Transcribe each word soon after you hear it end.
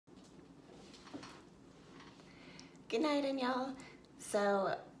Good night, y'all.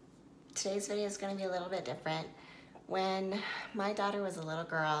 So today's video is going to be a little bit different. When my daughter was a little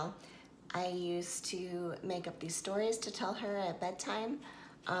girl, I used to make up these stories to tell her at bedtime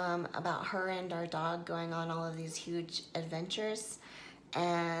about her and our dog going on all of these huge adventures.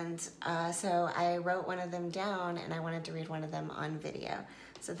 And so I wrote one of them down and I wanted to read one of them on video.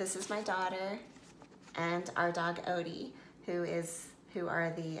 So this is my daughter and our dog Odie, who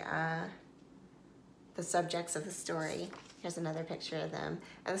are the subjects of the story. Here's another picture of them.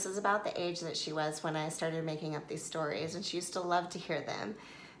 And this is about the age that she was when I started making up these stories, and she used to love to hear them.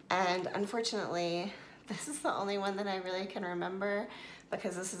 And unfortunately, this is the only one that I really can remember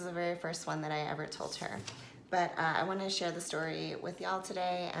because this is the very first one that I ever told her. But I want to share the story with y'all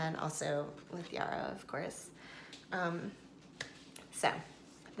today and also with Yarrow, of course. So,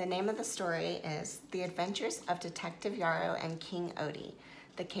 the name of the story is The Adventures of Detective Yarrow and King Odie,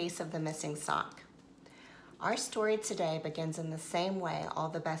 The Case of the Missing Sock. Our story today begins in the same way all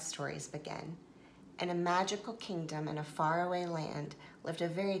the best stories begin. In a magical kingdom in a faraway land lived a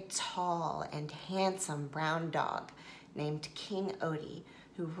very tall and handsome brown dog named King Odie,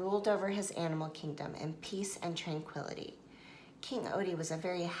 who ruled over his animal kingdom in peace and tranquility. King Odie was a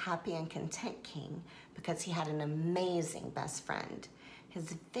very happy and content king because he had an amazing best friend.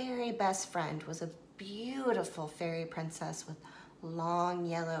 His very best friend was a beautiful fairy princess with long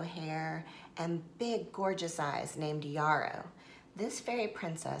yellow hair and big gorgeous eyes named Yarrow. This fairy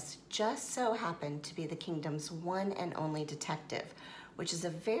princess just so happened to be the kingdom's one and only detective, which is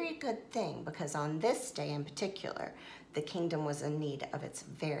a very good thing because on this day in particular, the kingdom was in need of its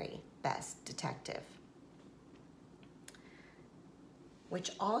very best detective,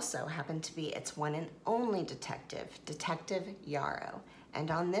 which also happened to be its one and only detective, Detective Yarrow. And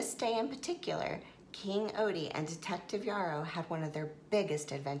on this day in particular, King Odie and Detective Yarrow had one of their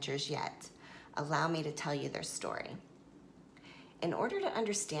biggest adventures yet. Allow me to tell you their story. In order to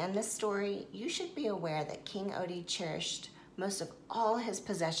understand this story, you should be aware that King Odie cherished most of all his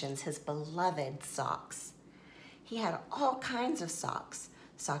possessions, his beloved socks. He had all kinds of socks.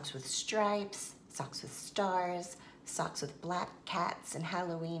 Socks with stripes, socks with stars, socks with black cats and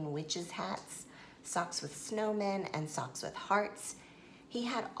Halloween witches' hats, socks with snowmen and socks with hearts. He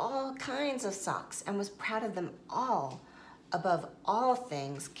had all kinds of socks and was proud of them all. Above all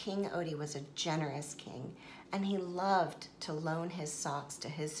things, King Odie was a generous king, and he loved to loan his socks to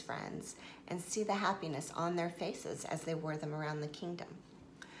his friends and see the happiness on their faces as they wore them around the kingdom.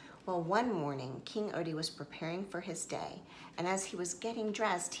 Well, one morning, King Odie was preparing for his day, and as he was getting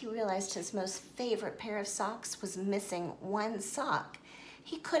dressed, he realized his most favorite pair of socks was missing one sock.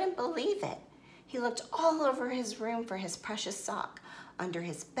 He couldn't believe it. He looked all over his room for his precious sock, under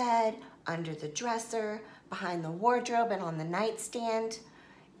his bed, under the dresser, behind the wardrobe and on the nightstand,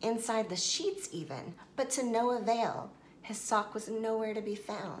 inside the sheets even, but to no avail. His sock was nowhere to be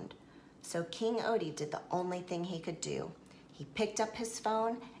found. So King Odie did the only thing he could do. He picked up his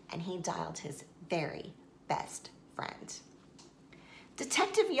phone and he dialed his very best friend.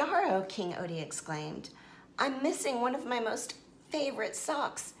 "Detective Yarrow," King Odie exclaimed. "I'm missing one of my most favorite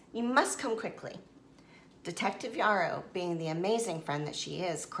socks. You must come quickly." Detective Yarrow, being the amazing friend that she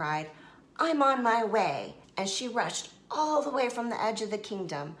is, cried, "I'm on my way," and she rushed all the way from the edge of the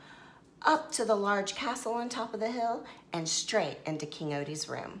kingdom up to the large castle on top of the hill and straight into King Odie's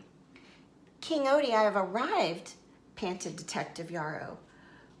room. "King Odie, I have arrived," panted Detective Yarrow.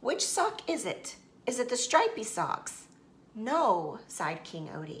 "Which sock is it? Is it the stripy socks?" "No," sighed King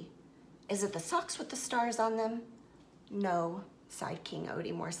Odie. "Is it the socks with the stars on them?" "No," sighed King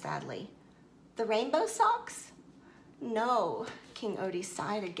Odie more sadly. "The rainbow socks?" "No," King Odie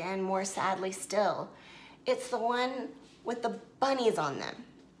sighed again, more sadly still. "It's the one with the bunnies on them."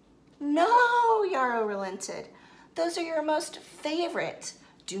 "No," Yarrow relented. "Those are your most favorite."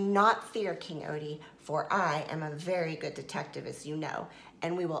 "Do not fear, King Odie, for I am a very good detective, as you know,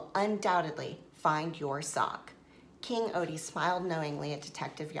 and we will undoubtedly find your sock." King Odie smiled knowingly at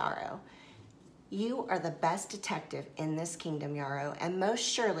Detective Yarrow. "You are the best detective in this kingdom, Yarrow, and most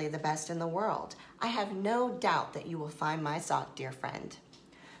surely the best in the world. I have no doubt that you will find my sock, dear friend."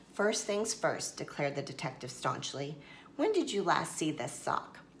 "First things first," declared the detective staunchly. "When did you last see this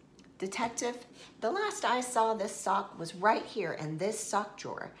sock?" "Detective, the last I saw this sock was right here in this sock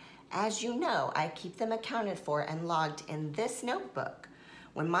drawer. As you know, I keep them accounted for and logged in this notebook.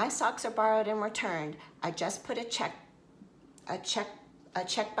 When my socks are borrowed and returned, I just put a check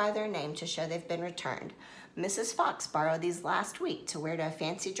by their name to show they've been returned. Mrs. Fox borrowed these last week to wear to a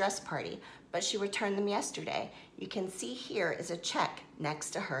fancy dress party, but she returned them yesterday. You can see here is a check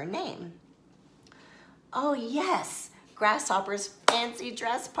next to her name." "Oh yes, Grasshopper's fancy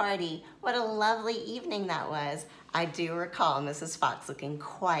dress party. What a lovely evening that was. I do recall Mrs. Fox looking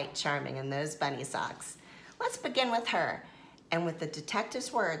quite charming in those bunny socks. Let's begin with her. And with the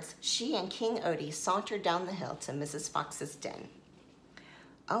detective's words, she and King Odie sauntered down the hill to Mrs. Fox's den.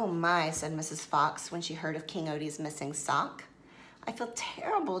 "Oh my," said Mrs. Fox when she heard of King Odie's missing sock. "I feel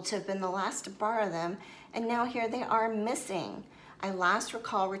terrible to have been the last to borrow them, and now here they are missing. I last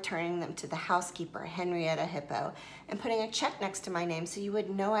recall returning them to the housekeeper, Henrietta Hippo, and putting a check next to my name so you would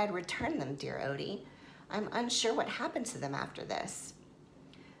know I'd returned them, dear Odie. I'm unsure what happened to them after this."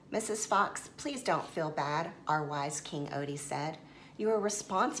 "Mrs. Fox, please don't feel bad," our wise King Odie said. "You are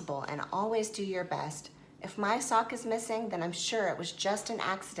responsible and always do your best. If my sock is missing, then I'm sure it was just an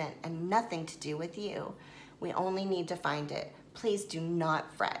accident and nothing to do with you. We only need to find it. Please do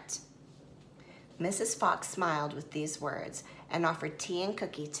not fret." Mrs. Fox smiled with these words and offered tea and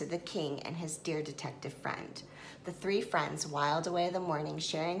cookie to the king and his dear detective friend. The three friends whiled away the morning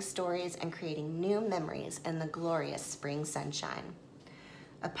sharing stories and creating new memories in the glorious spring sunshine.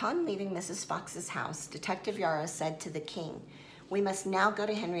 Upon leaving Mrs. Fox's house, Detective Yarrow said to the king, "We must now go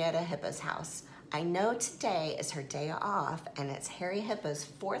to Henrietta Hippo's house. I know today is her day off and it's Harry Hippo's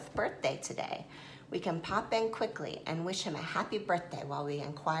 4th birthday today. We can pop in quickly and wish him a happy birthday while we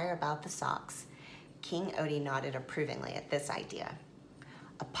inquire about the socks." King Odie nodded approvingly at this idea.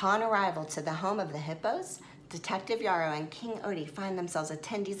 Upon arrival to the home of the Hippos, Detective Yarrow and King Odie find themselves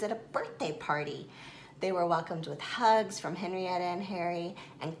attendees at a birthday party. They were welcomed with hugs from Henrietta and Harry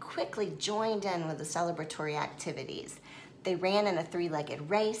and quickly joined in with the celebratory activities. They ran in a 3-legged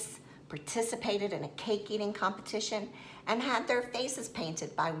race, participated in a cake-eating competition, and had their faces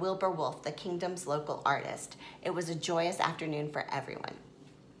painted by Wilbur Wolfe, the kingdom's local artist. It was a joyous afternoon for everyone.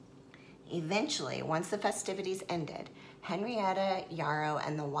 Eventually, once the festivities ended, Henrietta, Yarrow,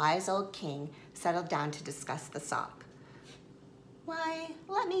 and the wise old king settled down to discuss the sock. "Why,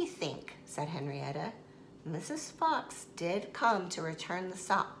 let me think," said Henrietta. "Mrs. Fox did come to return the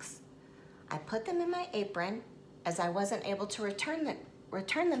socks. I put them in my apron as I wasn't able to return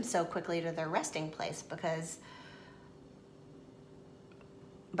them so quickly to their resting place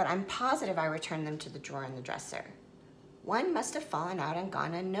but I'm positive I returned them to the drawer in the dresser. One must have fallen out and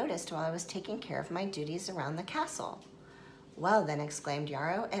gone unnoticed while I was taking care of my duties around the castle." "Well then," exclaimed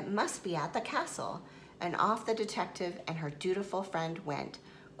Yarrow, "it must be at the castle." And off the detective and her dutiful friend went,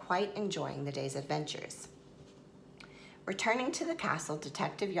 quite enjoying the day's adventures. Returning to the castle,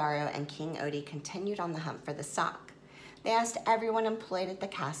 Detective Yarrow and King Odie continued on the hunt for the sock. They asked everyone employed at the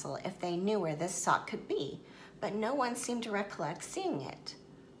castle if they knew where this sock could be, but no one seemed to recollect seeing it.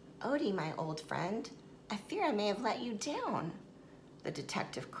 "Odie, my old friend, I fear I may have let you down," the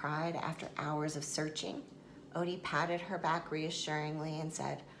detective cried after hours of searching. Odie patted her back reassuringly and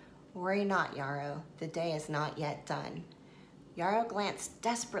said, "Worry not, Yarrow, the day is not yet done." Yarrow glanced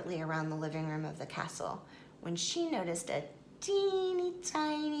desperately around the living room of the castle when she noticed a teeny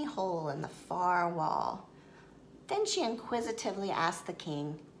tiny hole in the far wall. Then she inquisitively asked the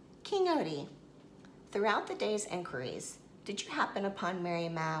king, "King Odie, throughout the day's inquiries, did you happen upon Mary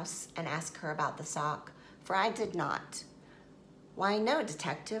Mouse and ask her about the sock? For I did not." "Why, no,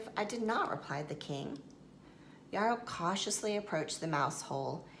 detective, I did not," replied the king. Yarrow cautiously approached the mouse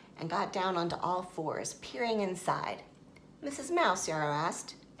hole and got down onto all fours, peering inside. "Mrs. Mouse," Yarrow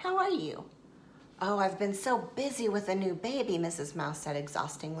asked, "how are you?" "Oh, I've been so busy with a new baby," Mrs. Mouse said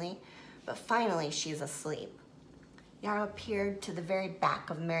exhaustingly, "but finally she's asleep." Yarrow peered to the very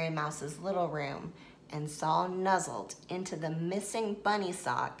back of Mary Mouse's little room and saw nuzzled into the missing bunny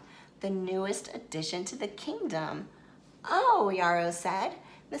sock the newest addition to the kingdom. "Oh," Yarrow said,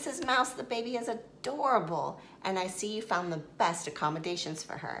 "Mrs. Mouse, the baby is adorable, and I see you found the best accommodations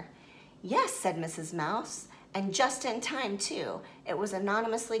for her." "Yes," said Mrs. Mouse, "and just in time, too. It was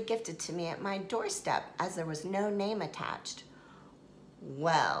anonymously gifted to me at my doorstep as there was no name attached."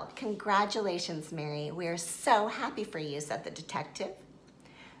 "Well, congratulations, Mary. We are so happy for you," said the detective.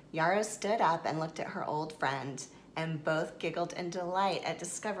 Yarrow stood up and looked at her old friend, and both giggled in delight at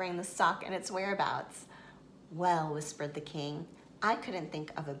discovering the sock and its whereabouts. "Well," whispered the king, "I couldn't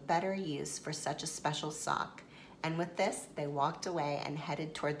think of a better use for such a special sock." And with this, they walked away and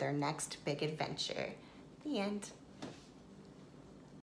headed toward their next big adventure. The end.